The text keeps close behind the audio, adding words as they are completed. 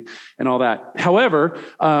and all that. However,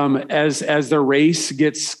 as the race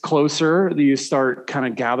gets closer, you start kind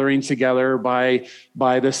of gathering together by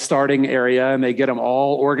the starting area, and they get them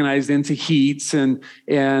all organized into heats, and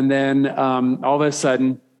then all of a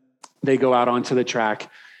sudden they go out onto the track,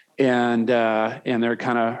 and they're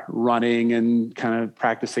kind of running and kind of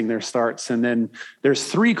practicing their starts, and then there's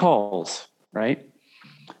 3 calls, right?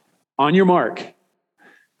 On your mark.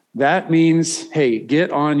 That means, hey,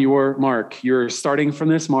 get on your mark. You're starting from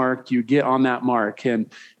this mark, you get on that mark,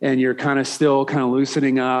 and you're kind of still kind of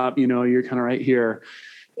loosening up, you're kind of right here,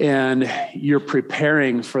 and you're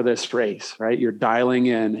preparing for this race, right? You're dialing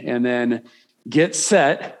in, and then get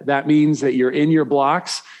set. That means that you're in your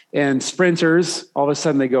blocks, and sprinters, all of a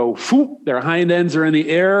sudden they go, whoop, their hind ends are in the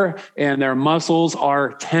air and their muscles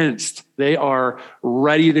are tensed. They are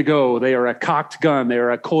ready to go. They are a cocked gun. They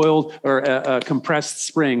are a coiled or a compressed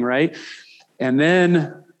spring, right? And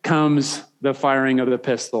then comes the firing of the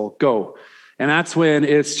pistol, go. And that's when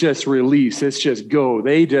it's just release. It's just go.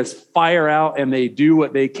 They just fire out and they do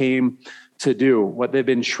what they came to do, what they've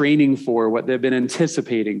been training for, what they've been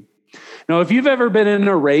anticipating. Now, if you've ever been in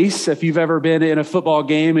a race, if you've ever been in a football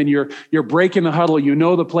game and you're breaking the huddle, you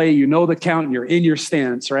know the play, you know the count, and you're in your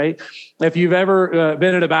stance, right? If you've ever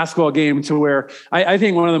been at a basketball game to where I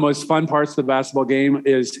think one of the most fun parts of the basketball game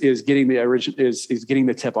is getting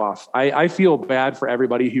the tip off. I feel bad for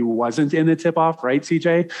everybody who wasn't in the tip off, right,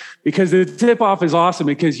 CJ? Because the tip off is awesome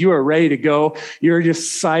because you are ready to go. You're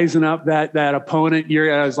just sizing up that opponent.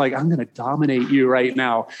 I was like, I'm going to dominate you right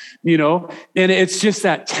now, and it's just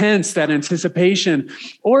that tense, that anticipation.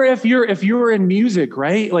 Or if you're in music,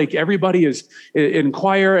 right? Like everybody is in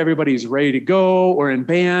choir, everybody's ready to go, or in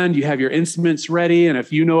band, you have your instruments ready. And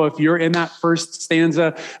if you're in that first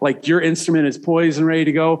stanza, like your instrument is poised and ready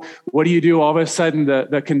to go, what do? All of a sudden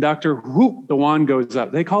the conductor, whoop, the wand goes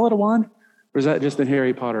up. They call it a wand? Or is that just in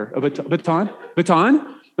Harry Potter? A baton?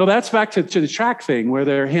 Baton? No, that's back to the track thing where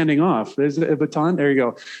they're handing off. There's a baton. There you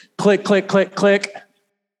go. Click, click, click, click.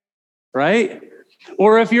 Right?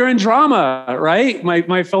 Or if you're in drama, right?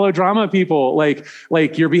 My fellow drama people, like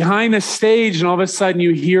you're behind the stage and all of a sudden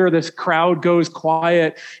you hear this crowd goes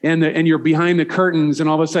quiet and you're behind the curtains and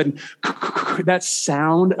all of a sudden that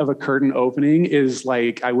sound of a curtain opening is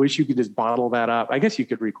like, I wish you could just bottle that up. I guess you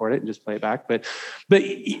could record it and just play it back, but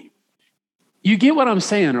you get what I'm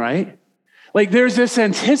saying, right? Like there's this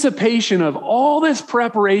anticipation of all this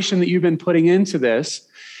preparation that you've been putting into this.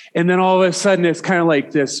 And then all of a sudden it's kind of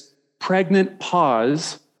like this pregnant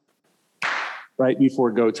pause right before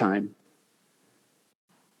go time.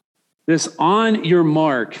 This on your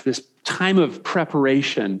mark, this time of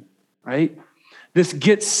preparation, right? This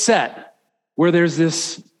get set where there's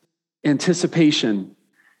this anticipation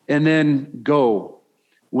and then go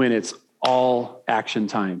when it's all action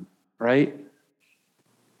time, right?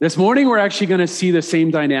 This morning, we're actually going to see the same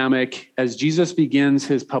dynamic as Jesus begins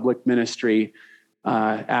his public ministry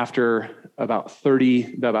after about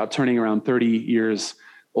turning around 30 years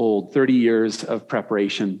old, 30 years of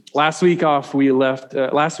preparation. Last week we left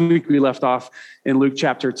off in Luke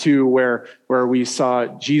chapter 2, where we saw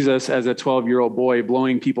Jesus as a 12-year-old boy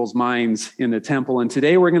blowing people's minds in the temple. And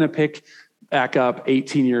today we're going to pick back up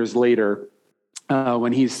 18 years later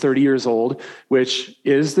when he's 30 years old, which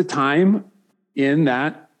is the time in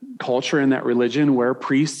that culture, in that religion, where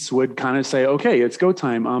priests would kind of say, okay, it's go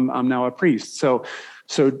time. I'm now a priest. So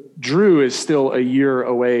Drew is still a year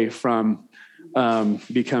away from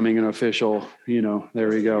becoming an official, there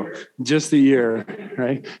we go. Just a year,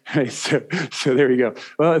 right? So there you go.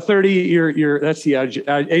 Well, 30, that's the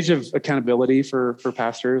age of accountability for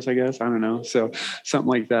pastors, I guess. I don't know. So something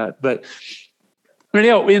like that. But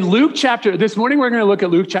in Luke this morning, we're going to look at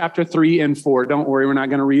Luke chapter 3 and 4. Don't worry, we're not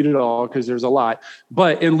going to read it all because there's a lot.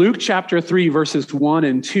 But in Luke chapter 3, verses 1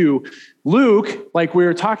 and 2, Luke, like we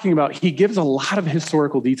were talking about, he gives a lot of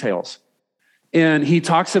historical details. And he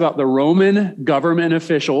talks about the Roman government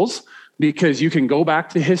officials, because you can go back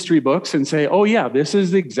to history books and say, oh yeah, this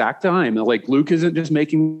is the exact time. Like Luke isn't just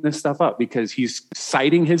making this stuff up because he's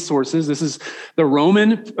citing his sources. This is the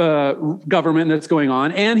Roman government that's going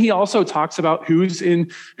on. And he also talks about who's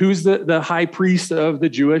the high priest of the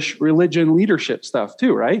Jewish religion leadership stuff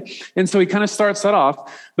too, right? And so he kind of starts that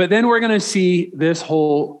off. But then we're going to see this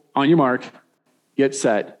whole on your mark, get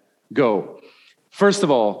set, go. First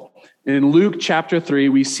of all, in Luke chapter 3,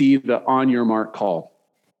 we see the on your mark call.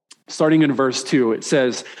 Starting in verse 2, it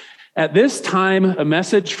says, "At this time, a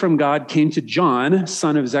message from God came to John,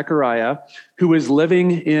 son of Zechariah, who was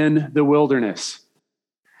living in the wilderness."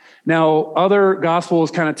 Now, other gospels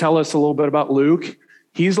kind of tell us a little bit about Luke.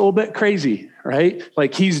 He's a little bit crazy, right?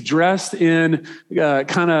 Like he's dressed in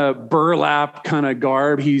kind of burlap kind of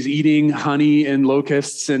garb. He's eating honey and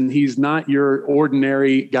locusts, and he's not your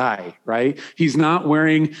ordinary guy, right? He's not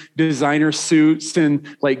wearing designer suits and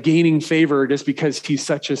like gaining favor just because he's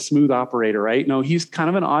such a smooth operator, right? No, he's kind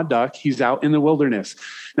of an odd duck. He's out in the wilderness.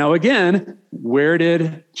 Now, again, where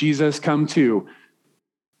did Jesus come to?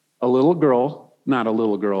 A little girl, not a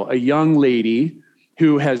little girl, a young lady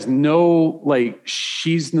who has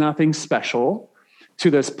she's nothing special, to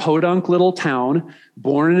this podunk little town,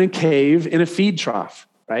 born in a cave in a feed trough,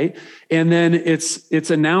 right? And then it's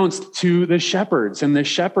announced to the shepherds, and the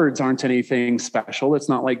shepherds aren't anything special. It's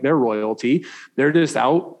not like they're royalty. They're just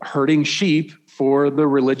out herding sheep for the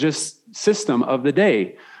religious system of the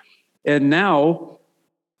day. And now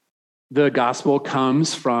the gospel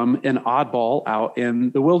comes from an oddball out in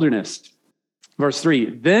the wilderness. Verse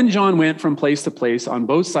 3, then John went from place to place on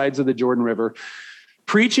both sides of the Jordan River,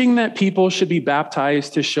 preaching that people should be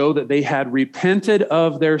baptized to show that they had repented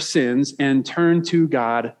of their sins and turned to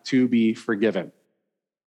God to be forgiven.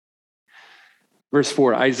 Verse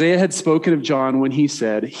 4, Isaiah had spoken of John when he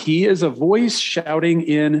said, he is a voice shouting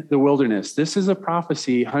in the wilderness. This is a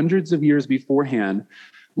prophecy hundreds of years beforehand,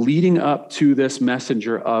 leading up to this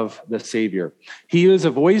messenger of the Savior. He is a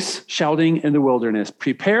voice shouting in the wilderness,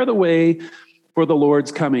 prepare the way for the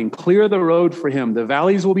Lord's coming. Clear the road for him. The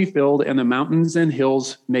valleys will be filled and the mountains and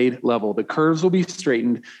hills made level. The curves will be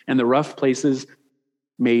straightened and the rough places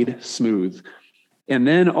made smooth. And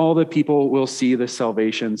then all the people will see the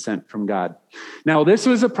salvation sent from God. Now, this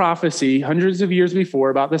was a prophecy hundreds of years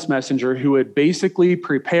before about this messenger who would basically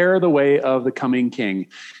prepare the way of the coming king.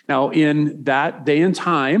 Now, in that day and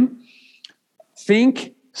time,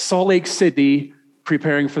 think Salt Lake City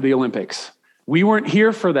preparing for the Olympics. We weren't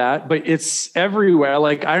here for that, but it's everywhere.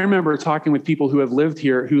 Like I remember talking with people who lived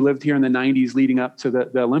here in the 90s leading up to the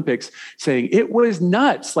Olympics, saying it was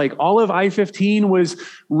nuts. Like all of I-15 was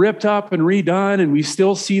ripped up and redone, and we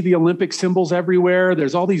still see the Olympic symbols everywhere.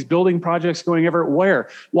 There's all these building projects going everywhere.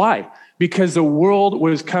 Why? Because the world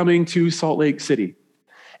was coming to Salt Lake City.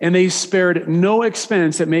 And they spared no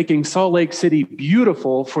expense at making Salt Lake City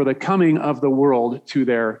beautiful for the coming of the world to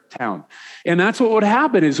their town. And that's what would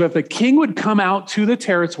happen is if the king would come out to the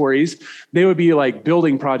territories, they would be like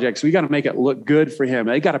building projects. We got to make it look good for him.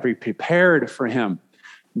 They got to be prepared for him.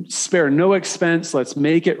 Spare no expense. Let's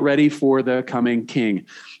make it ready for the coming king.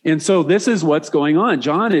 And so this is what's going on.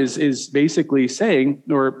 John is basically saying,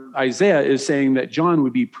 or Isaiah is saying that John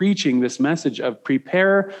would be preaching this message of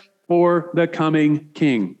prepare for the coming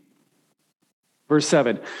king. Verse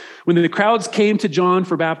 7, when the crowds came to John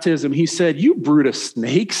for baptism, he said, you brood of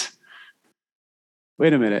snakes.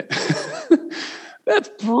 Wait a minute. That's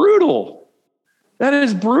brutal. That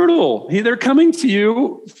is brutal. They're coming to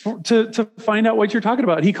you to find out what you're talking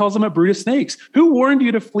about. He calls them a brood of snakes. Who warned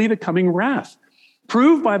you to flee the coming wrath?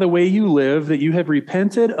 Prove by the way you live that you have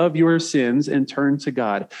repented of your sins and turned to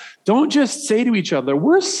God. Don't just say to each other,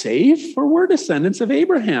 we're safe, for we're descendants of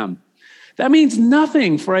Abraham. That means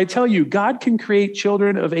nothing, for I tell you, God can create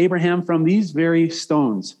children of Abraham from these very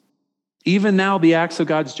stones. Even now, the axe of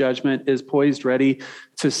God's judgment is poised ready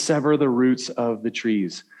to sever the roots of the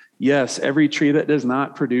trees. Yes, every tree that does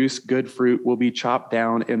not produce good fruit will be chopped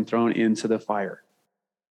down and thrown into the fire.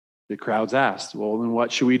 The crowds asked, well, then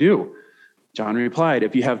what should we do? John replied,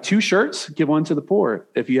 if you have 2 shirts, give one to the poor.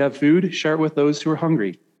 If you have food, share it with those who are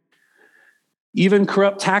hungry. Even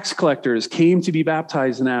corrupt tax collectors came to be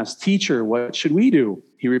baptized and asked, teacher, what should we do?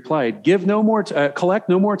 He replied, collect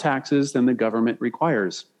no more taxes than the government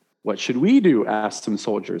requires. What should we do? Asked some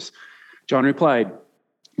soldiers. John replied,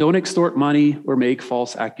 don't extort money or make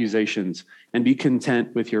false accusations, and be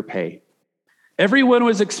content with your pay. Everyone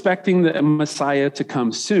was expecting the Messiah to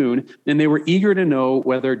come soon, and they were eager to know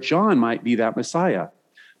whether John might be that Messiah.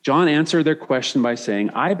 John answered their question by saying,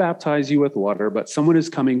 I baptize you with water, but someone is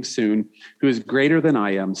coming soon who is greater than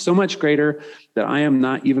I am, so much greater that I am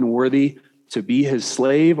not even worthy to be his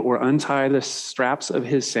slave or untie the straps of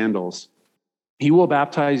his sandals. He will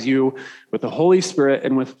baptize you with the Holy Spirit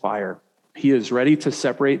and with fire. He is ready to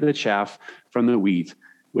separate the chaff from the wheat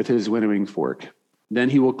with his winnowing fork. Then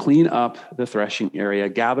he will clean up the threshing area,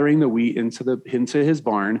 gathering the wheat into his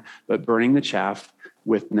barn, but burning the chaff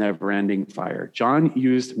with never-ending fire. John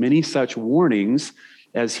used many such warnings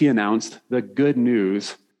as he announced the good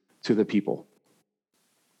news to the people.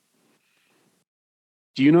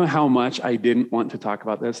 Do you know how much I didn't want to talk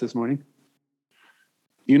about this morning?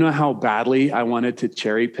 Do you know how badly I wanted to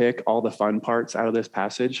cherry pick all the fun parts out of this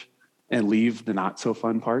passage and leave the not so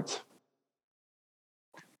fun parts?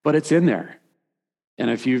 But it's in there. And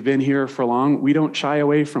if you've been here for long, we don't shy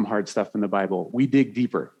away from hard stuff in the Bible. We dig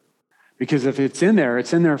deeper. Because if it's in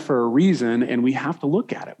there for a reason, and we have to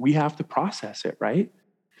look at it. We have to process it, right?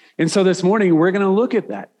 And so this morning, we're going to look at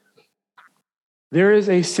that. There is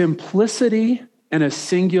a simplicity and a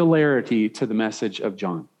singularity to the message of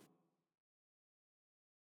John.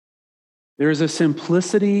 There is a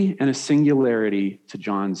simplicity and a singularity to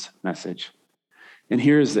John's message. And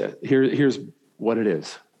here's what it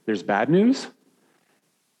is. There's bad news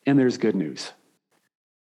and there's good news.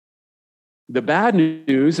 The bad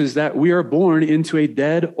news is that we are born into a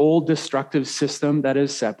dead, old, destructive system that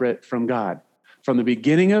is separate from God. From the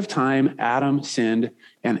beginning of time, Adam sinned,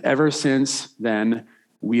 and ever since then,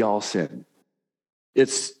 we all sin.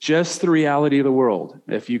 It's just the reality of the world.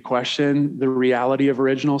 If you question the reality of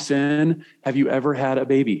original sin, have you ever had a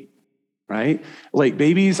baby? Right? Like,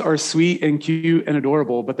 babies are sweet and cute and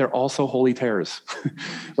adorable, but they're also holy terrors.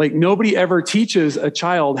 Like, nobody ever teaches a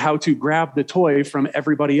child how to grab the toy from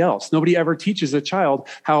everybody else. Nobody ever teaches a child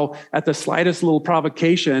how, at the slightest little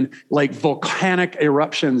provocation, like volcanic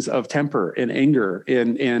eruptions of temper and anger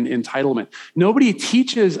and entitlement. Nobody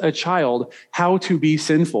teaches a child how to be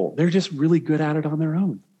sinful. They're just really good at it on their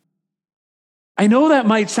own. I know that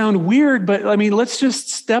might sound weird, but I mean, let's just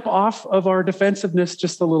step off of our defensiveness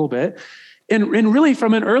just a little bit. And really,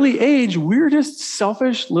 from an early age, we're just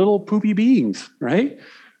selfish little poopy beings, right?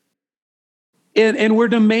 And we're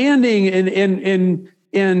demanding,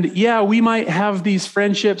 and yeah, we might have these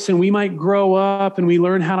friendships and we might grow up and we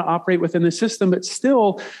learn how to operate within the system, but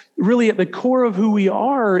still, really at the core of who we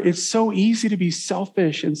are, it's so easy to be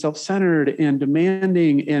selfish and self-centered and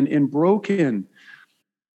demanding and broken.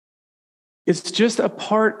 It's just a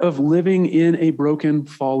part of living in a broken,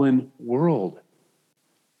 fallen world.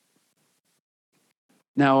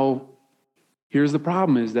 Now, here's the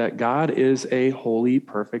problem, is that God is a holy,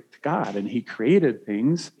 perfect God, and he created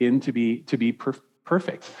things to be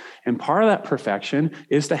perfect. And part of that perfection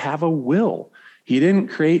is to have a will. He didn't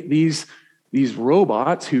create these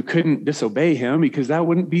robots who couldn't disobey him, because that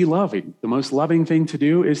wouldn't be loving. The most loving thing to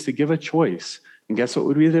do is to give a choice. And guess what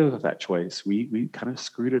would we do with that choice? We kind of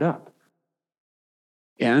screwed it up.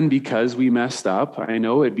 And because we messed up, I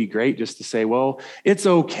know it'd be great just to say, well, it's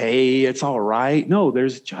okay, it's all right. No,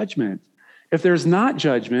 there's judgment. If there's not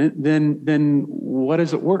judgment, then what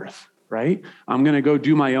is it worth, right? I'm going to go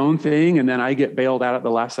do my own thing, and then I get bailed out at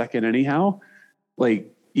the last second anyhow.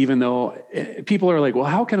 Like, even though people are like, well,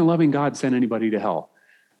 how can a loving God send anybody to hell?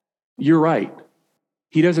 You're right.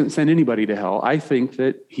 He doesn't send anybody to hell. I think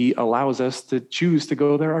that he allows us to choose to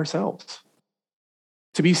go there ourselves,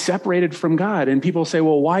 to be separated from God. And people say,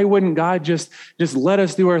 well, why wouldn't God just let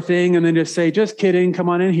us do our thing and then just say, just kidding, come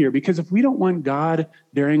on in here? Because if we don't want God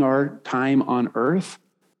during our time on earth,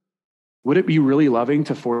 would it be really loving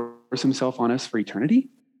to force himself on us for eternity?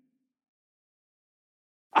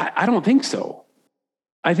 I don't think so.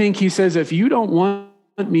 I think he says, if you don't want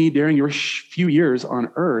me during your few years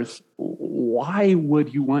on earth, why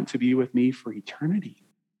would you want to be with me for eternity?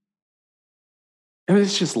 And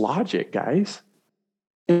it's just logic, guys.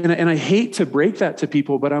 And I hate to break that to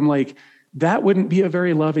people, but I'm like, that wouldn't be a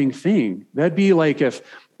very loving thing. That'd be like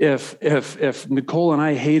if Nicole and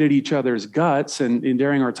I hated each other's guts and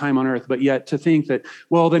during our time on earth, but yet to think that,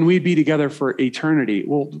 well, then we'd be together for eternity.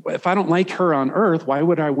 Well, if I don't like her on earth, why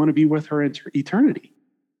would I want to be with her in eternity?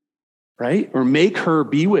 Right? Or make her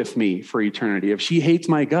be with me for eternity. If she hates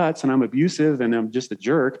my guts and I'm abusive and I'm just a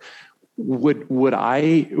jerk, would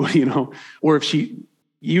I, or if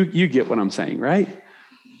you get what I'm saying, right?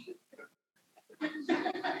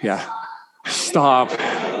 Yeah. Stop.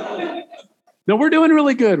 No, we're doing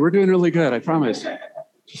really good. We're doing really good. I promise.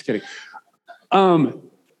 Just kidding.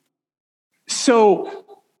 So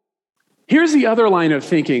here's the other line of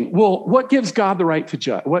thinking. Well, what gives God the right to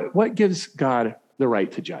judge? What gives God the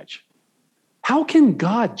right to judge? How can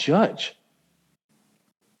God judge?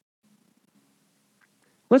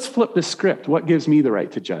 Let's flip the script. What gives me the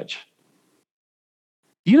right to judge?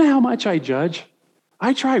 Do you know how much I judge?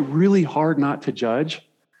 I try really hard not to judge.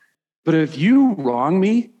 But if you wrong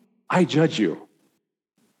me, I judge you.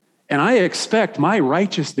 And I expect my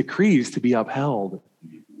righteous decrees to be upheld.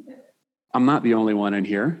 I'm not the only one in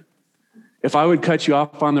here. If I would cut you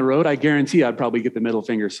off on the road, I guarantee I'd probably get the middle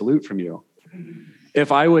finger salute from you.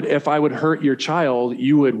 If I would hurt your child,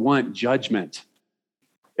 you would want judgment.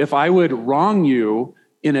 If I would wrong you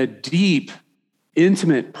in a deep,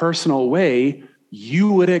 intimate, personal way,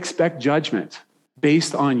 you would expect judgment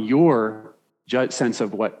based on your sense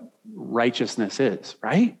of what righteousness is,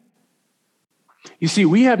 right? You see,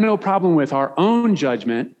 we have no problem with our own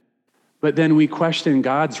judgment, but then we question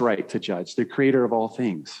God's right to judge, the creator of all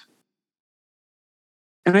things.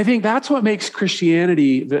 And I think that's what makes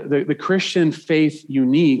Christianity, the Christian faith,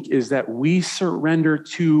 unique, is that we surrender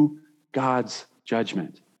to God's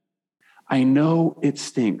judgment. I know it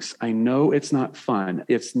stinks. I know it's not fun.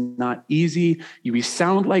 It's not easy. We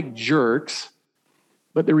sound like jerks,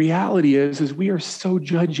 but the reality is we are so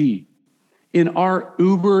judgy. In our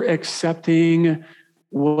uber accepting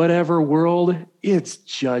whatever world, it's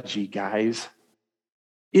judgy, guys.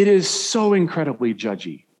 It is so incredibly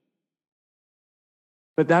judgy.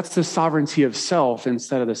 But that's the sovereignty of self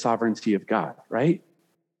instead of the sovereignty of God, right?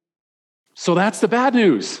 So that's the bad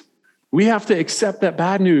news. We have to accept that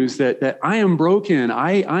bad news that I am broken,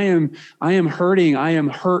 I am hurting, I am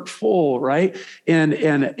hurtful, right?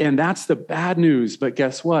 And that's the bad news. But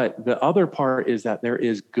guess what? The other part is that there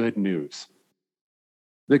is good news.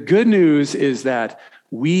 The good news is that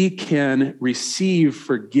we can receive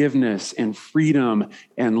forgiveness and freedom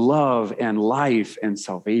and love and life and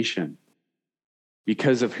salvation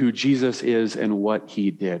because of who Jesus is and what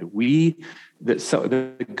he did.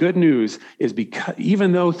 The good news is because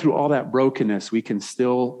even though through all that brokenness, we can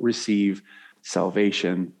still receive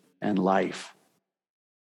salvation and life.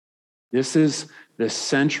 This is the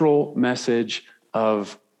central message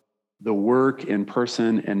of the work and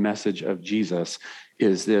person and message of Jesus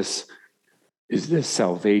is this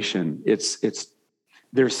salvation.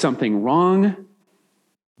 There's something wrong,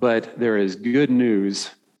 but there is good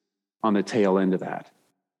news on the tail end of that.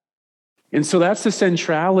 And so that's the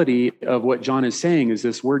centrality of what John is saying is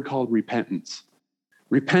this word called repentance.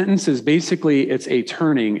 Repentance is basically, it's a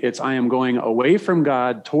turning. I am going away from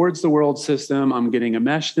God towards the world system. I'm getting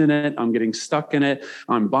enmeshed in it. I'm getting stuck in it.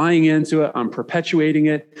 I'm buying into it. I'm perpetuating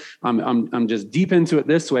it. I'm just deep into it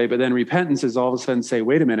this way. But then repentance is all of a sudden say,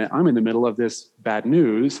 wait a minute, I'm in the middle of this bad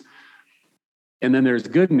news. And then there's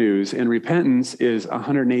good news. And repentance is a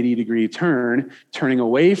 180-degree turn, turning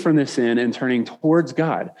away from the sin and turning towards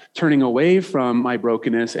God, turning away from my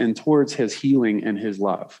brokenness and towards his healing and his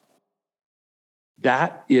love.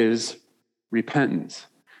 That is repentance.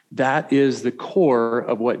 That is the core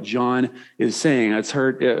of what John is saying. I've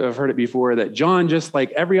heard it before that John, just like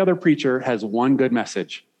every other preacher, has one good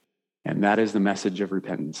message, and that is the message of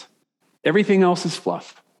repentance. Everything else is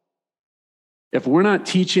fluff. If we're not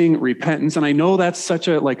teaching repentance, and I know that's such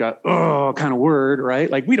a kind of word, right?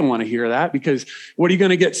 Like we don't want to hear that because what are you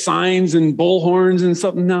going to get signs and bullhorns and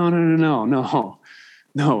something?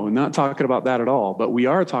 No, not talking about that at all. But we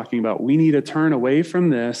are talking about we need to turn away from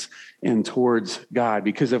this and towards God,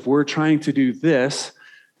 because if we're trying to do this,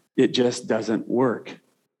 it just doesn't work.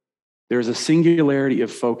 There's a singularity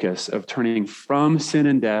of focus of turning from sin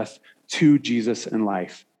and death to Jesus and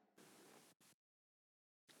life.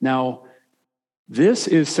 Now, this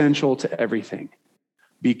is central to everything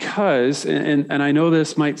because, and I know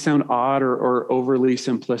this might sound odd or overly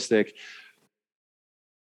simplistic,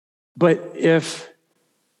 but if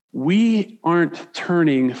we aren't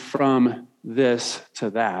turning from this to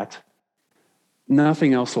that,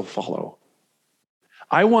 nothing else will follow.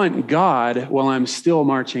 I want God while I'm still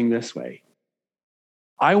marching this way.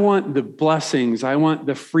 I want the blessings. I want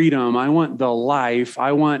the freedom. I want the life.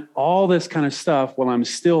 I want all this kind of stuff while I'm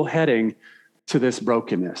still heading to this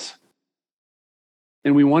brokenness.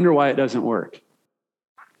 And we wonder why it doesn't work.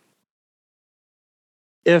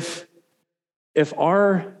 If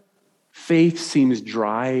our faith seems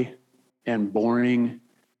dry and boring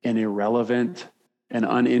and irrelevant and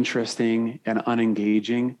uninteresting and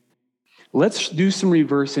unengaging, let's do some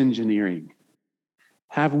reverse engineering.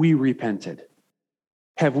 Have we repented?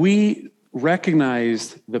 Have we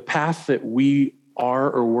recognized the path that we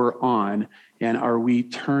are or were on, and are we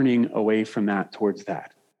turning away from that towards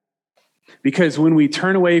that? Because when we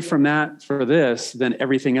turn away from that for this, then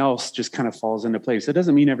everything else just kind of falls into place. It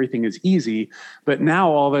doesn't mean everything is easy, but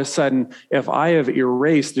now all of a sudden, if I have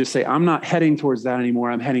erased, just say, I'm not heading towards that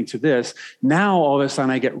anymore, I'm heading to this. Now all of a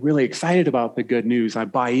sudden I get really excited about the good news. I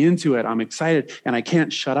buy into it, I'm excited, and I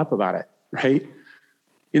can't shut up about it, right?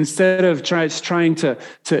 Instead of trying to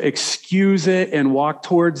excuse it and walk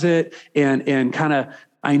towards it and kind of,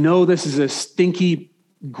 I know this is a stinky,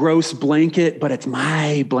 gross blanket, but it's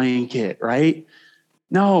my blanket, right?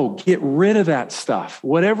 No, get rid of that stuff.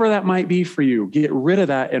 Whatever that might be for you, get rid of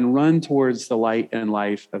that and run towards the light and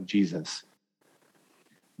life of Jesus.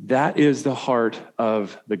 That is the heart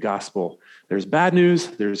of the gospel. There's bad news,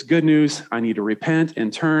 there's good news. I need to repent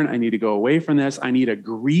and turn. I need to go away from this. I need to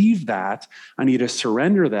grieve that. I need to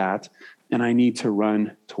surrender that. And I need to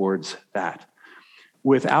run towards that.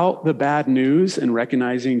 Without the bad news and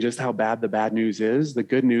recognizing just how bad the bad news is, the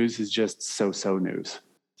good news is just so-so news. Does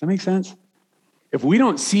that make sense? If we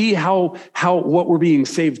don't see how what we're being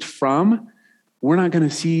saved from, we're not going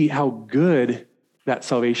to see how good that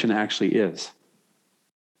salvation actually is.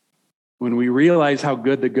 When we realize how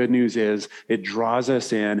good the good news is, it draws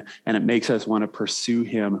us in and it makes us want to pursue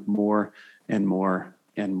him more and more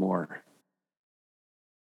and more.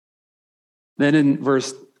 Then in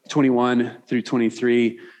verse 21 through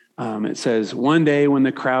 23, it says, one day when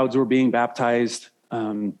the crowds were being baptized,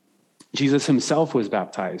 Jesus himself was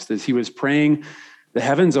baptized. As he was praying, the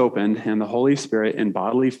heavens opened and the Holy Spirit in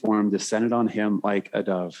bodily form descended on him like a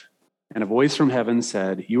dove. And a voice from heaven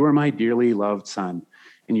said, "You are my dearly loved son,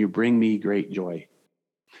 and you bring me great joy."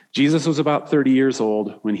 Jesus was about 30 years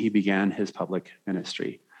old when he began his public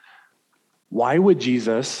ministry. Why would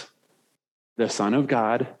Jesus, the Son of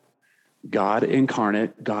God, God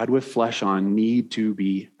incarnate, God with flesh on, need to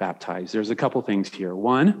be baptized? There's a couple things here.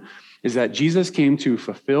 One is that Jesus came to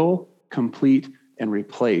fulfill, complete, and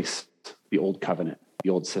replace the old covenant, the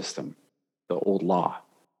old system, the old law.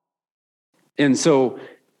 And so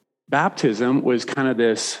baptism was kind of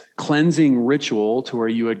this cleansing ritual to where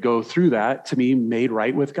you would go through that to be made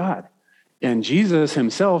right with God. And Jesus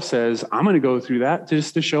himself says, I'm going to go through that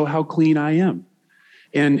just to show how clean I am.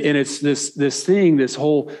 And it's this thing, this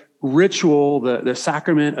whole ritual, the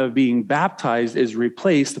sacrament of being baptized is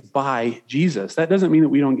replaced by Jesus. That doesn't mean that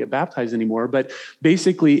we don't get baptized anymore, but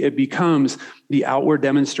basically it becomes the outward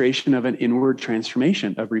demonstration of an inward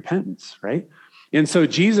transformation of repentance, right? And so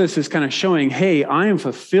Jesus is kind of showing, hey, I am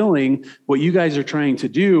fulfilling what you guys are trying to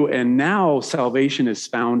do, and now salvation is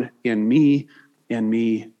found in me and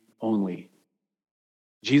me only.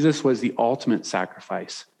 Jesus was the ultimate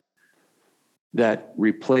sacrifice that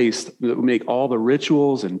replaced, that would make all the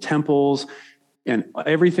rituals and temples and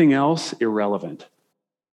everything else irrelevant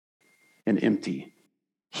and empty.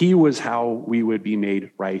 He was how we would be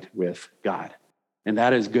made right with God. And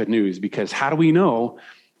that is good news, because how do we know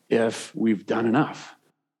if we've done enough,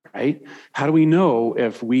 right? How do we know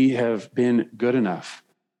if we have been good enough?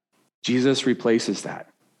 Jesus replaces that.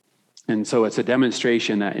 And so it's a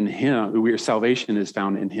demonstration that in him, salvation is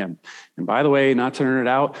found in him. And by the way, not to nerd it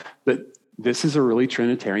out, but this is a really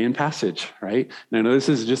Trinitarian passage, right? And I know this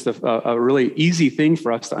is just a really easy thing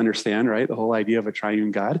for us to understand, right? The whole idea of a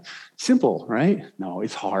triune God. Simple, right? No,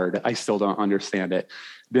 it's hard. I still don't understand it.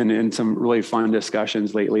 Been in some really fun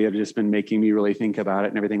discussions lately. Have just been making me really think about it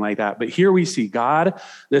and everything like that. But here we see God,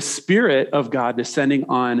 the Spirit of God descending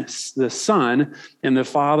on the Son, and the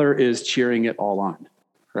Father is cheering it all on,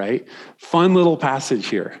 right? Fun little passage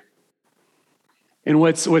here. And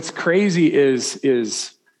what's crazy is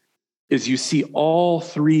you see all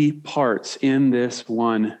three parts in this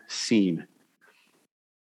one scene.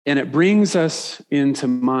 And it brings us into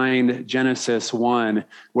mind Genesis 1,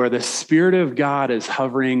 where the Spirit of God is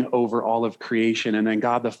hovering over all of creation, and then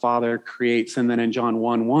God the Father creates. And then in John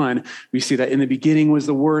 1:1, we see that in the beginning was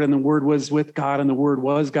the Word, and the Word was with God, and the Word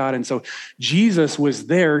was God. And so Jesus was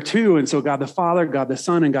there too. And so God the Father, God the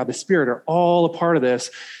Son, and God the Spirit are all a part of this.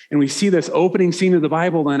 And we see this opening scene of the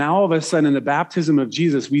Bible, and all of a sudden in the baptism of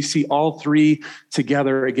Jesus, we see all three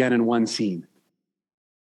together again in one scene.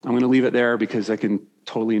 I'm going to leave it there because I can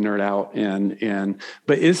totally nerd out.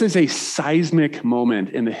 But this is a seismic moment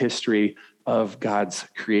in the history of God's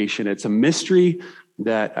creation. It's a mystery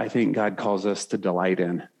that I think God calls us to delight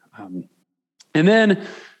in. And then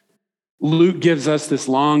Luke gives us this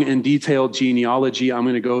long and detailed genealogy. I'm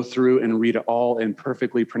going to go through and read it all and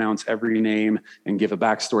perfectly pronounce every name and give a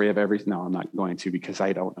backstory of everything. No, I'm not going to, because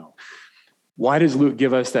I don't know. Why does Luke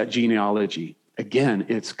give us that genealogy? Again,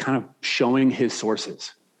 it's kind of showing his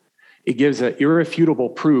sources. It gives an irrefutable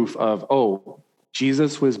proof of,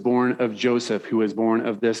 Jesus was born of Joseph, who was born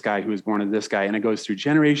of this guy, who was born of this guy. And it goes through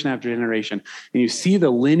generation after generation. And you see the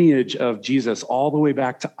lineage of Jesus all the way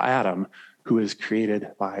back to Adam, who is created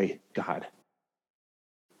by God.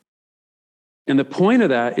 And the point of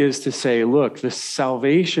that is to say, look, the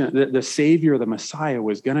salvation, the Savior, the Messiah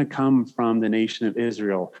was going to come from the nation of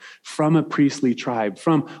Israel, from a priestly tribe,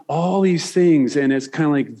 from all these things. And it's kind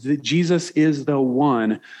of like Jesus is the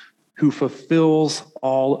one who fulfills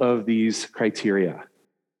all of these criteria.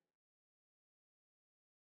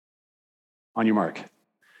 On your mark.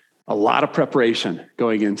 A lot of preparation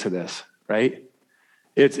going into this, right?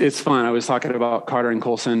 It's fun. I was talking about Carter and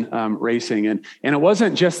Colson racing, and it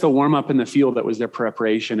wasn't just the warm-up in the field that was their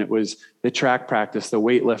preparation. It was the track practice, the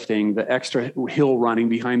weightlifting, the extra hill running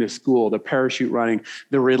behind the school, the parachute running,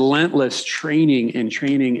 the relentless training and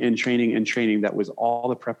training and training and training. That was all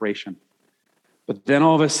the preparation. But then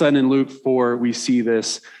all of a sudden in Luke 4, we see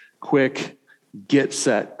this quick get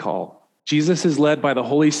set call. Jesus is led by the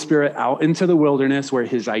Holy Spirit out into the wilderness where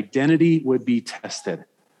his identity would be tested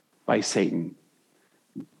by Satan.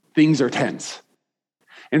 Things are tense.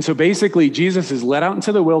 And so basically, Jesus is led out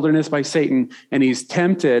into the wilderness by Satan, and he's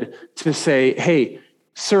tempted to say, hey,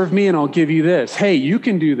 serve me and I'll give you this. Hey, you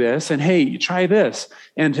can do this. And hey, you try this.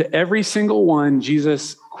 And to every single one,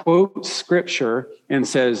 Jesus quotes scripture and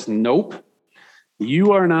says, nope,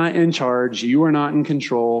 you are not in charge. You are not in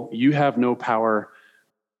control. You have no power.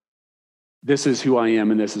 This is who I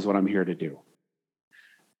am, and this is what I'm here to do.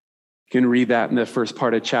 You can read that in the first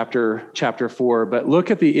part of chapter 4. But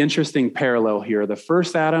look at the interesting parallel here. The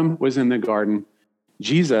first Adam was in the garden.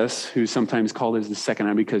 Jesus, who's sometimes called as the second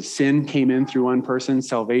Adam, because sin came in through one person,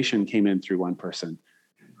 salvation came in through one person,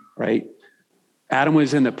 right? Adam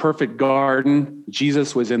was in the perfect garden.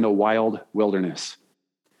 Jesus was in the wild wilderness.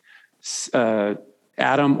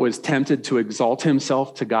 Adam was tempted to exalt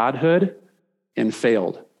himself to godhood and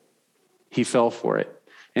failed. He fell for it.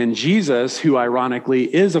 And Jesus, who ironically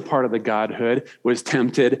is a part of the godhood, was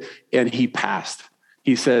tempted and he passed.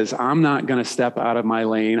 He says, I'm not going to step out of my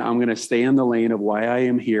lane. I'm going to stay in the lane of why I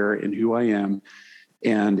am here and who I am.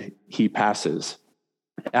 And he passes.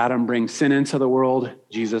 Adam brings sin into the world.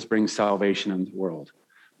 Jesus brings salvation into the world.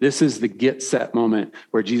 This is the get set moment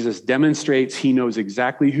where Jesus demonstrates he knows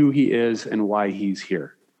exactly who he is and why he's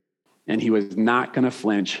here. And he was not going to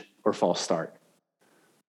flinch or false start.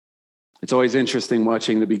 It's always interesting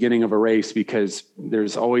watching the beginning of a race because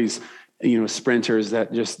there's always, sprinters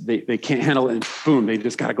that just, they can't handle it and boom, they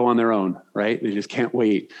just got to go on their own, right? They just can't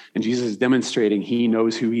wait. And Jesus is demonstrating he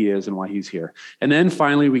knows who he is and why he's here. And then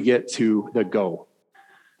finally we get to the go,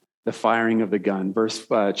 the firing of the gun.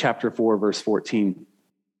 Chapter 4, verse 14.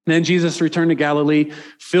 Then Jesus returned to Galilee,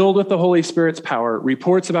 filled with the Holy Spirit's power.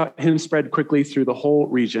 Reports about him spread quickly through the whole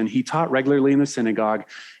region. He taught regularly in the synagogue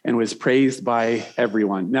and was praised by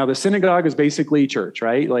everyone. Now, the synagogue is basically church,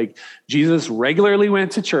 right? Like Jesus regularly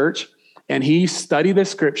went to church and he studied the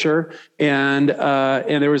scripture, and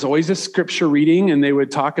there was always a scripture reading, and they would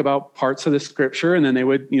talk about parts of the scripture, and then they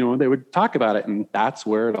would talk about it, and that's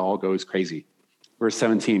where it all goes crazy. Verse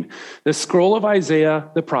 17, the scroll of Isaiah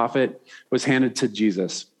the prophet was handed to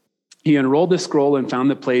Jesus. He unrolled the scroll and found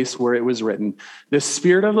the place where it was written, the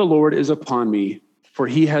Spirit of the Lord is upon me, for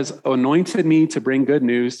he has anointed me to bring good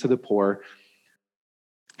news to the poor.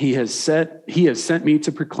 He has sent me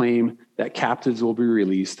to proclaim that captives will be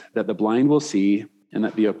released, that the blind will see, and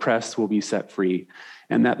that the oppressed will be set free,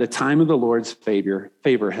 and that the time of the Lord's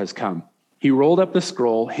favor has come. He rolled up the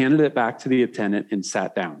scroll, handed it back to the attendant, and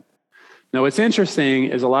sat down. Now, what's interesting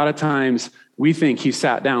is a lot of times we think he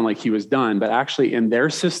sat down like he was done, but actually in their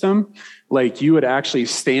system, like you would actually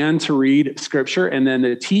stand to read scripture, and then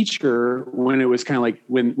the teacher, when it was kind of like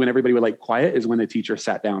when everybody would like quiet, is when the teacher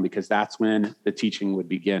sat down, because that's when the teaching would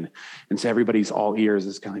begin. And so everybody's all ears.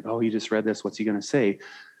 Is kind of like, oh, he just read this. What's he going to say?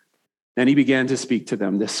 Then he began to speak to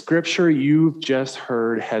them. The scripture you've just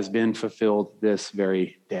heard has been fulfilled this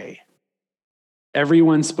very day.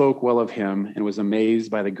 Everyone spoke well of him and was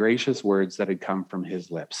amazed by the gracious words that had come from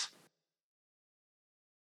his lips.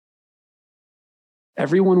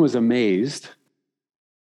 Everyone was amazed.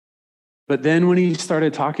 But then when he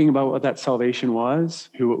started talking about what that salvation was,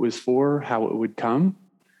 who it was for, how it would come,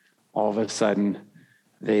 all of a sudden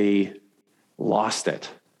they lost it.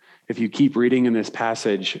 If you keep reading in this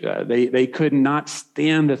passage, they could not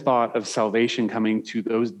stand the thought of salvation coming to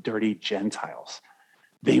those dirty Gentiles.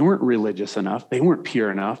 They weren't religious enough. They weren't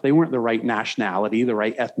pure enough. They weren't the right nationality, the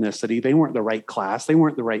right ethnicity. They weren't the right class. They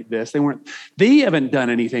weren't the right this. They haven't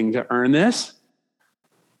done anything to earn this.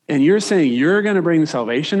 And you're saying you're going to bring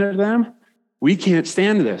salvation to them? We can't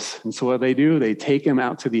stand this. And so what do? They take him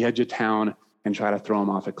out to the edge of town and try to throw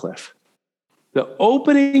him off a cliff. The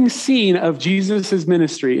opening scene of Jesus'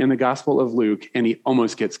 ministry in the Gospel of Luke, and he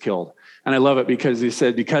almost gets killed. And I love it because he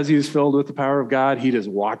said, because he was filled with the power of God, he just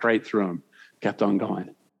walked right through him. Kept on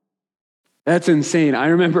going. That's insane. I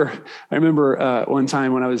remember one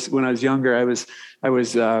time when I was younger, I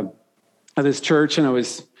was at this church, and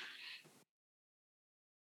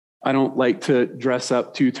I don't like to dress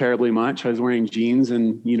up too terribly much. I was wearing jeans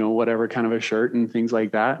and whatever kind of a shirt and things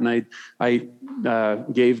like that. And I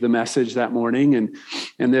gave the message that morning, and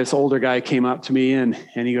this older guy came up to me and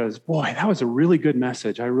he goes, "Boy, that was a really good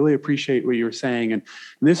message. I really appreciate what you were saying, and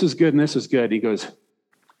this was good and this was good." He goes,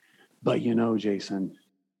 "But Jason,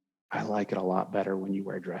 I like it a lot better when you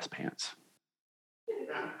wear dress pants."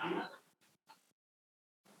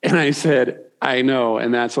 And I said, "I know,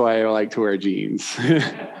 and that's why I like to wear jeans."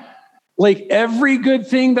 Like every good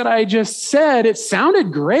thing that I just said, it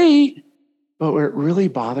sounded great, but what really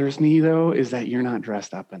bothers me though is that you're not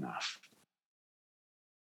dressed up enough.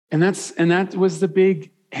 And that was the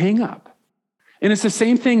big hang up. And it's the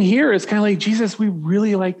same thing here. It's kind of like, Jesus, we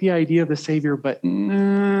really like the idea of the Savior, but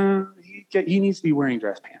no, he needs to be wearing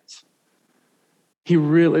dress pants.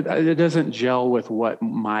 It doesn't gel with what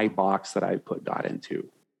my box that I put God into.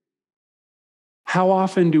 How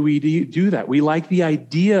often do we do that? We like the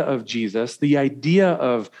idea of Jesus, the idea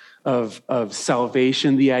of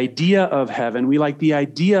salvation, the idea of heaven. We like the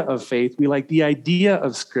idea of faith. We like the idea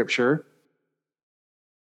of Scripture.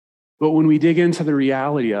 But when we dig into the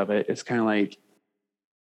reality of it, it's kind of like,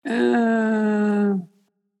 I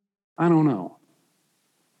don't know.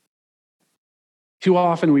 Too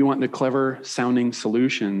often we want the clever sounding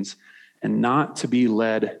solutions and not to be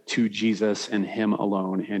led to Jesus and him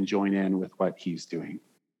alone and join in with what he's doing.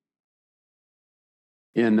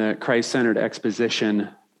 In the Christ-centered exposition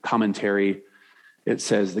commentary, it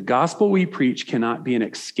says, the gospel we preach cannot be an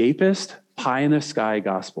escapist, pie-in-the-sky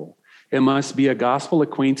gospel. It must be a gospel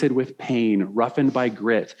acquainted with pain, roughened by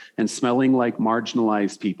grit, and smelling like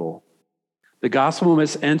marginalized people. The gospel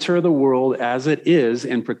must enter the world as it is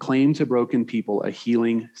and proclaim to broken people a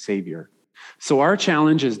healing Savior. So our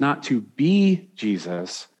challenge is not to be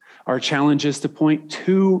Jesus. Our challenge is to point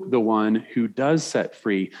to the one who does set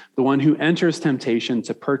free, the one who enters temptation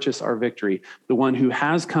to purchase our victory, the one who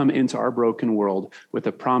has come into our broken world with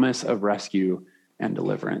a promise of rescue and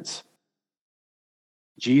deliverance.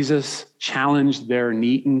 Jesus challenged their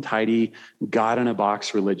neat and tidy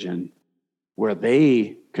God-in-a-box religion where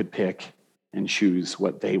they could pick and choose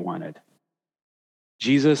what they wanted.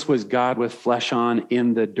 Jesus was God with flesh on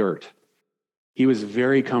in the dirt. He was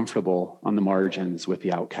very comfortable on the margins with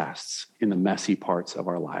the outcasts in the messy parts of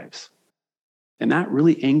our lives. And that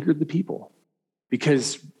really angered the people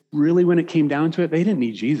because really when it came down to it, they didn't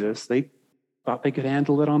need Jesus. They thought they could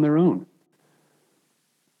handle it on their own.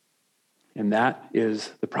 And that is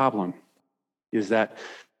the problem, is that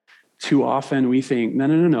too often we think,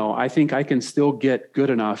 no, I think I can still get good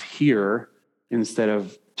enough here instead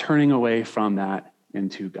of turning away from that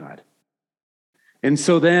into God. And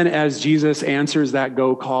so then as Jesus answers that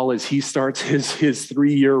go call, as he starts his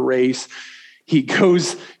 3-year race,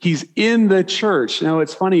 he's in the church. Now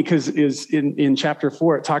it's funny because in chapter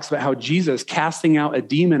 4, it talks about how Jesus casting out a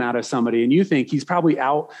demon out of somebody. And you think he's probably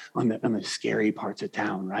out on the scary parts of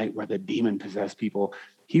town, right? Where the demon-possessed people.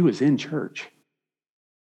 He was in church.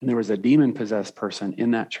 And there was a demon-possessed person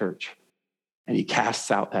in that church. And he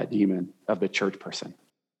casts out that demon of the church person.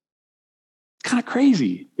 It's kind of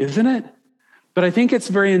crazy, isn't it? But I think it's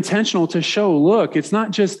very intentional to show, look, it's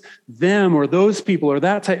not just them or those people or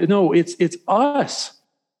that type. No, it's us.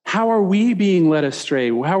 How are we being led astray?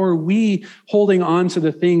 How are we holding on to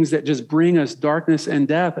the things that just bring us darkness and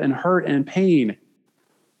death and hurt and pain?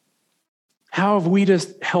 How have we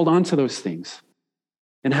just held on to those things?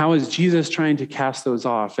 And how is Jesus trying to cast those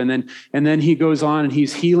off? And then he goes on and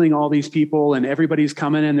he's healing all these people and everybody's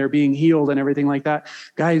coming and they're being healed and everything like that.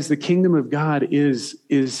 Guys, the kingdom of God is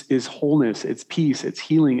wholeness, it's peace, it's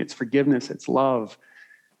healing, it's forgiveness, it's love.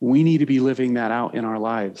 We need to be living that out in our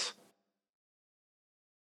lives.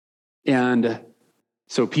 And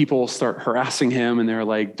so people start harassing him and they're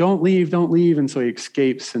like, don't leave. And so he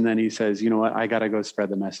escapes. And then he says, you know what? I got to go spread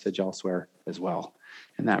the message elsewhere as well.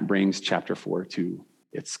 And that brings chapter 4 to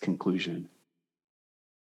its conclusion.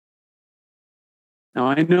 Now,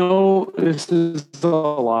 I know this is a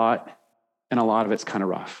lot, and a lot of it's kind of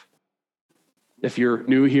rough. If you're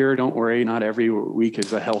new here, don't worry. Not every week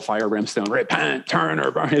is a hellfire brimstone. Repent, turn,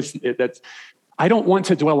 or burn. I don't want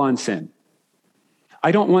to dwell on sin.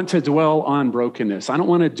 I don't want to dwell on brokenness. I don't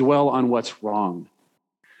want to dwell on what's wrong.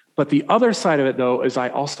 But the other side of it, though, is I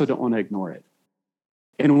also don't want to ignore it.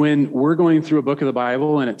 And when we're going through a book of the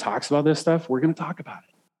Bible and it talks about this stuff, we're going to talk about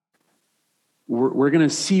it. We're going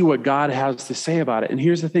to see what God has to say about it. And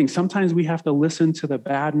here's the thing. Sometimes we have to listen to the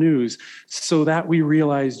bad news so that we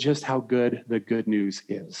realize just how good the good news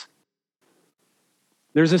is.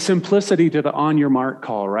 There's a simplicity to the on your mark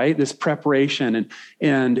call, right? This preparation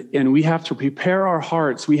and we have to prepare our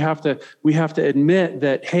hearts. We have to admit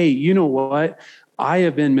that, hey, you know what? I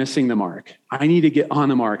have been missing the mark. I need to get on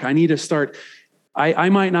the mark. I need to start. I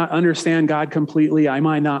might not understand God completely. I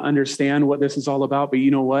might not understand what this is all about, but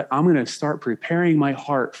you know what? I'm going to start preparing my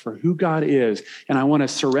heart for who God is, and I want to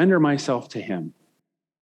surrender myself to him.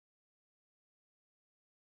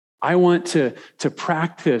 I want to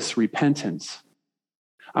practice repentance.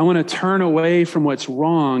 I want to turn away from what's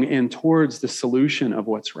wrong and towards the solution of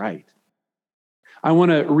what's right. I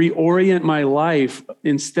want to reorient my life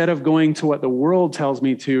instead of going to what the world tells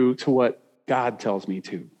me to what God tells me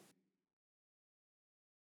to.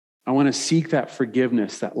 I want to seek that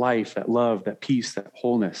forgiveness, that life, that love, that peace, that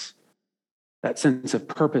wholeness, that sense of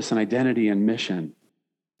purpose and identity and mission.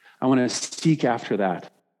 I want to seek after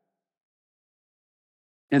that.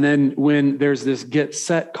 And then when there's this get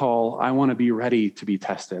set call, I want to be ready to be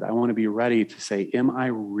tested. I want to be ready to say, am I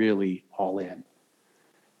really all in?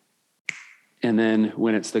 And then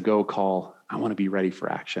when it's the go call, I want to be ready for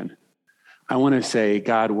action. I want to say,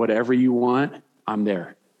 God, whatever you want, I'm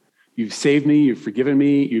there. You've saved me. You've forgiven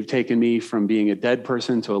me. You've taken me from being a dead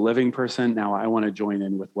person to a living person. Now I want to join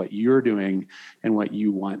in with what you're doing and what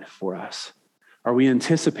you want for us. Are we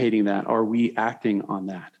anticipating that? Are we acting on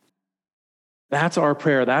that? That's our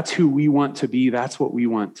prayer. That's who we want to be. That's what we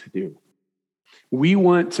want to do. We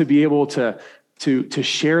want to be able to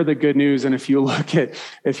share the good news. And if you look at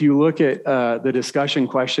the discussion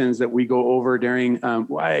questions that we go over during,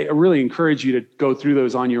 I really encourage you to go through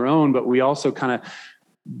those on your own. But we also kind of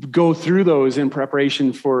go through those in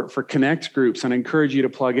preparation for Connect groups, and I encourage you to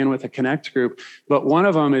plug in with a Connect group. But one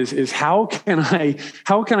of them is how can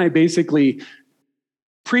I basically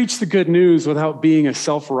preach the good news without being a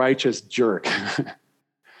self-righteous jerk?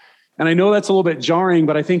 And I know that's a little bit jarring,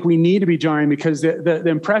 but I think we need to be jarring, because the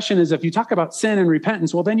impression is if you talk about sin and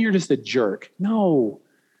repentance, well, then you're just a jerk. No.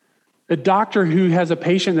 A doctor who has a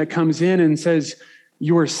patient that comes in and says,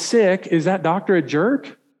 you're sick, is that doctor a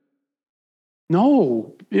jerk?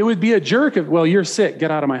 No. It would be a jerk if, well, you're sick,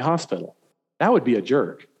 get out of my hospital. That would be a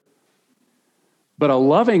jerk. But a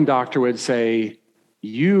loving doctor would say,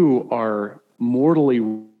 you are mortally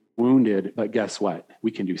wounded, but guess what?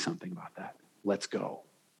 We can do something about that. Let's go.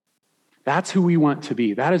 That's who we want to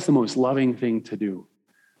be. That is the most loving thing to do.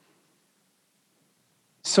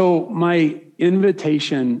 So my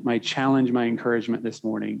invitation, my challenge, my encouragement this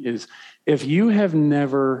morning is, if you have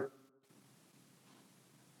never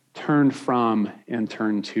turned from and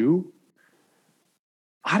turned to,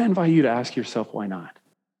 I'd invite you to ask yourself, why not?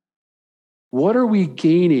 What are we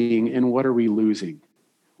gaining and what are we losing?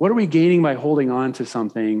 What are we gaining by holding on to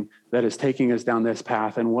something that is taking us down this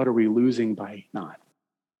path, and what are we losing by not?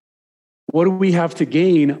 What do we have to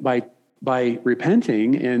gain by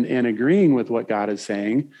repenting and agreeing with what God is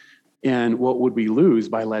saying, and what would we lose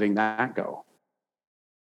by letting that go?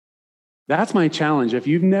 That's my challenge. If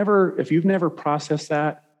you've never processed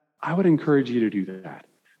that, I would encourage you to do that.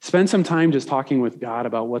 Spend some time just talking with God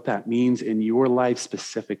about what that means in your life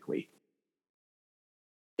specifically.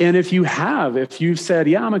 And if you've said,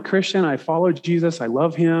 yeah, I'm a Christian, I follow Jesus, I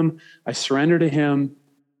love him, I surrender to him,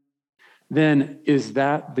 then is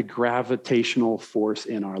that the gravitational force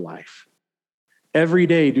in our life? Every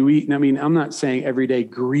day, I'm not saying every day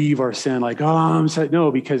grieve our sin like, oh, I'm saved. No,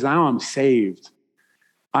 because now I'm saved.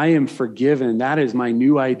 I am forgiven. That is my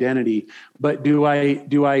new identity. But do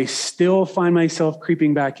I still find myself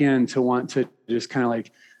creeping back in to want to just kind of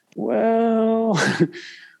like, well,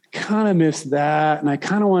 kind of miss that, and I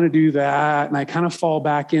kind of want to do that, and I kind of fall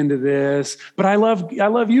back into this, but I love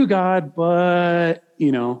you, God, but,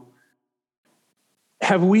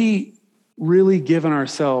 have we really given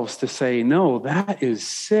ourselves to say, no, that is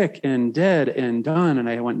sick and dead and done, and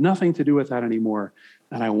I want nothing to do with that anymore,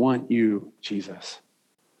 and I want you, Jesus?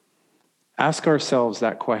 Ask ourselves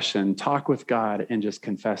that question, talk with God, and just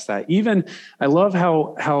confess that. Even, I love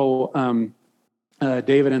how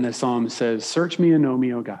David in the Psalm says, search me and know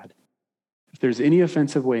me, O God. If there's any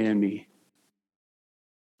offensive way in me,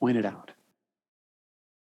 point it out.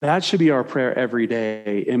 That should be our prayer every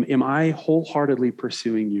day. Am I wholeheartedly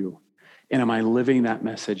pursuing you? And am I living that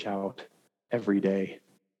message out every day?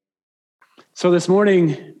 So this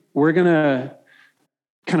morning, we're going to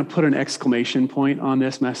kind of put an exclamation point on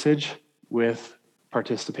this message with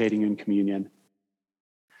participating in communion.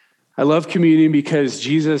 I love communion because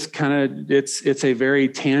Jesus it's a very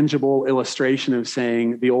tangible illustration of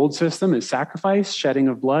saying the old system is sacrifice, shedding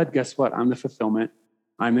of blood. Guess what? I'm the fulfillment.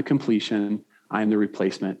 I'm the completion. I'm the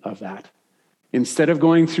replacement of that. Instead of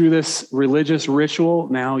going through this religious ritual,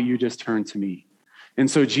 now you just turn to me. And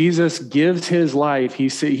so Jesus gives his life.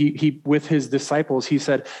 He with his disciples, he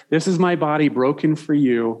said, this is my body broken for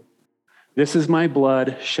you. This is my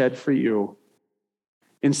blood shed for you.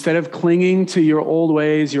 Instead of clinging to your old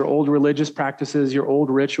ways, your old religious practices, your old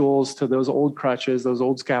rituals, to those old crutches, those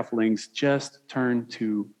old scaffoldings, just turn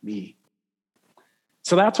to me.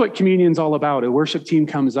 So that's what communion's all about. A worship team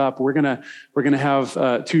comes up. We're gonna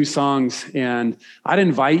have 2 songs, and I'd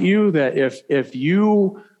invite you that if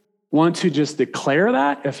you want to just declare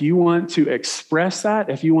that, if you want to express that,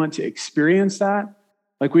 if you want to experience that.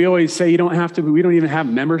 Like we always say, we don't even have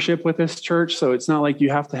membership with this church, so it's not like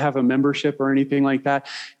you have to have a membership or anything like that.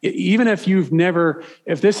 Even if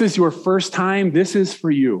if this is your first time, this is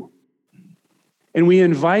for you. And we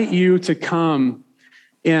invite you to come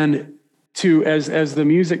and to, as the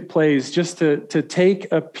music plays, just to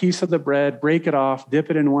take a piece of the bread, break it off,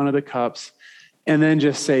 dip it in one of the cups, And then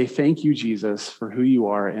just say, thank you, Jesus, for who you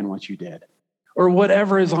are and what you did, or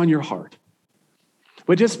whatever is on your heart.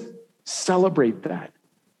 But just celebrate that,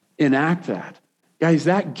 enact that. Guys,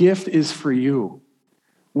 that gift is for you.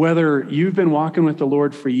 Whether you've been walking with the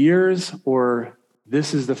Lord for years or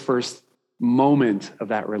this is the first moment of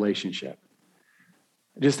that relationship,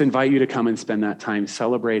 I just invite you to come and spend that time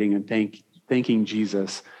celebrating and thanking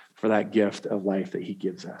Jesus for that gift of life that he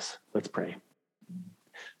gives us. Let's pray.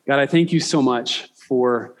 God, I thank you so much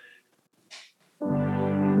for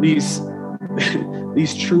these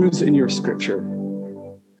truths in your scripture.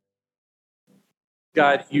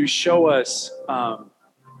 God, you show us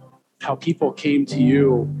how people came to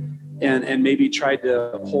you and maybe tried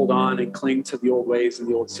to hold on and cling to the old ways and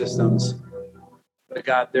the old systems. But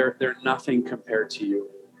God, they're nothing compared to you.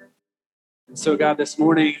 And so, God, this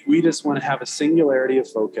morning, we just want to have a singularity of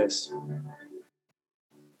focus.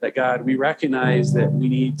 That, God, we recognize that we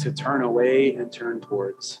need to turn away and turn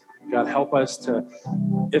towards. God, help us to,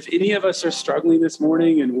 if any of us are struggling this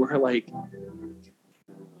morning and we're like,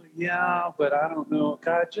 yeah, but I don't know.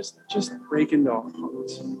 God, just break into our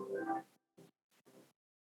hearts.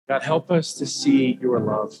 God, help us to see your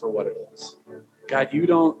love for what it is. God, you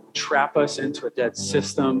don't trap us into a dead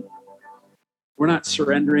system. We're not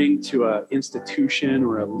surrendering to an institution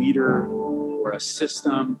or a leader or a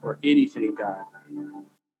system or anything, God.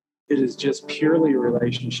 It is just purely a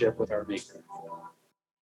relationship with our Maker.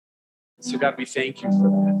 So, God, we thank you for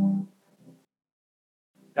that.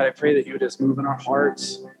 God, I pray that you would just move in our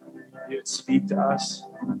hearts. You would speak to us.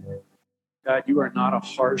 God, you are not a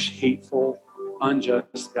harsh, hateful,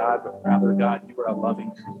 unjust God, but rather, God, you are a loving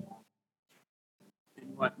God. And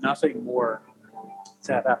you want nothing more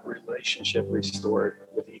to have that relationship restored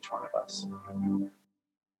with each one of us.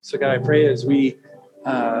 So, God, I pray as we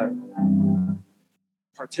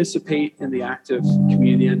participate in the act of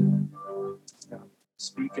communion, God,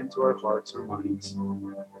 speak into our hearts or minds.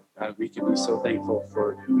 God, we can be so thankful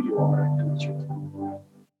for who you are and what you're doing.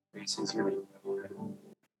 Praise is your name.